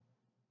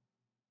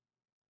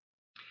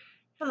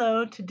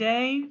Hello,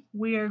 today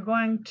we are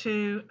going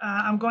to,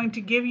 I'm going to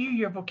give you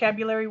your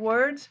vocabulary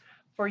words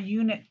for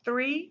Unit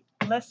 3,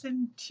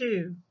 Lesson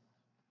 2.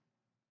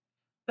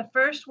 The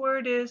first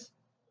word is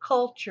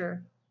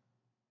culture,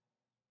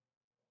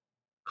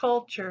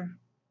 culture.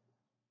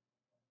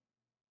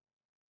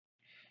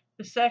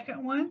 The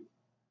second one,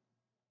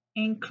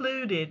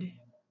 included,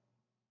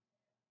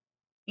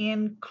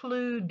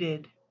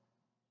 included.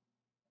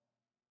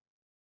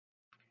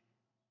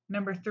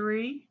 Number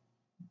 3,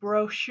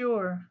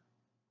 brochure,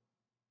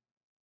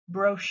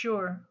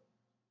 brochure.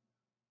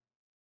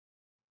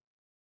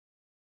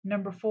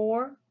 Number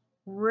 4,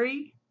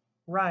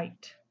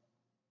 rewrite,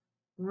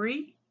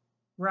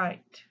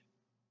 rewrite.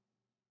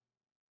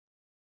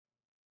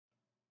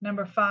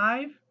 Number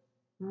 5,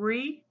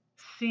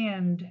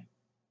 rescind,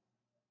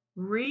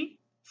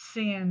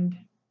 rescind.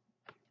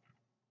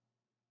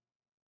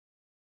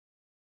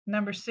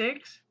 Number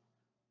 6,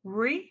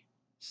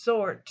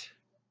 resort,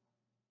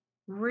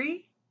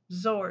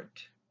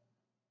 resort.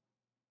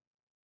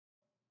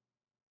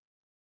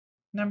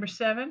 Number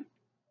 7,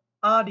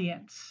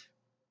 audience,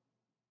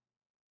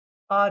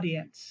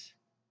 audience.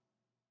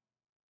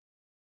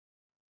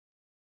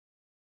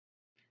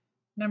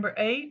 Number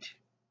 8,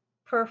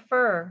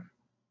 prefer.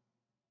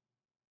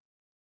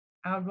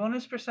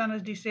 Algunas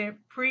personas dicen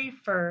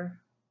prefer.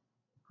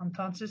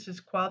 Entonces es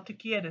cual tú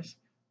quieres.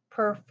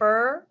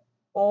 Prefer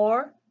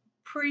or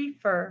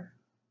prefer.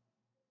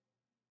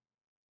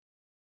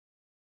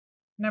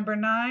 Number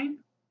 9,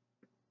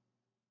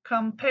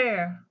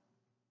 compare,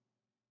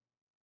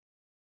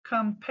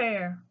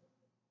 compare.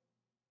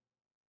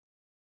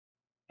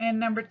 And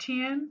number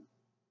 10,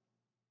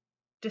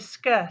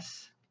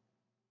 discuss,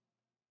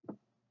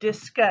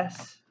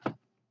 discuss.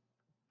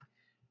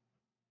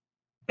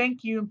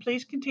 Thank you, and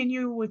please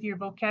continue with your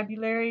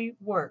vocabulary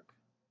work.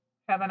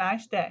 Have a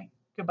nice day.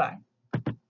 Goodbye.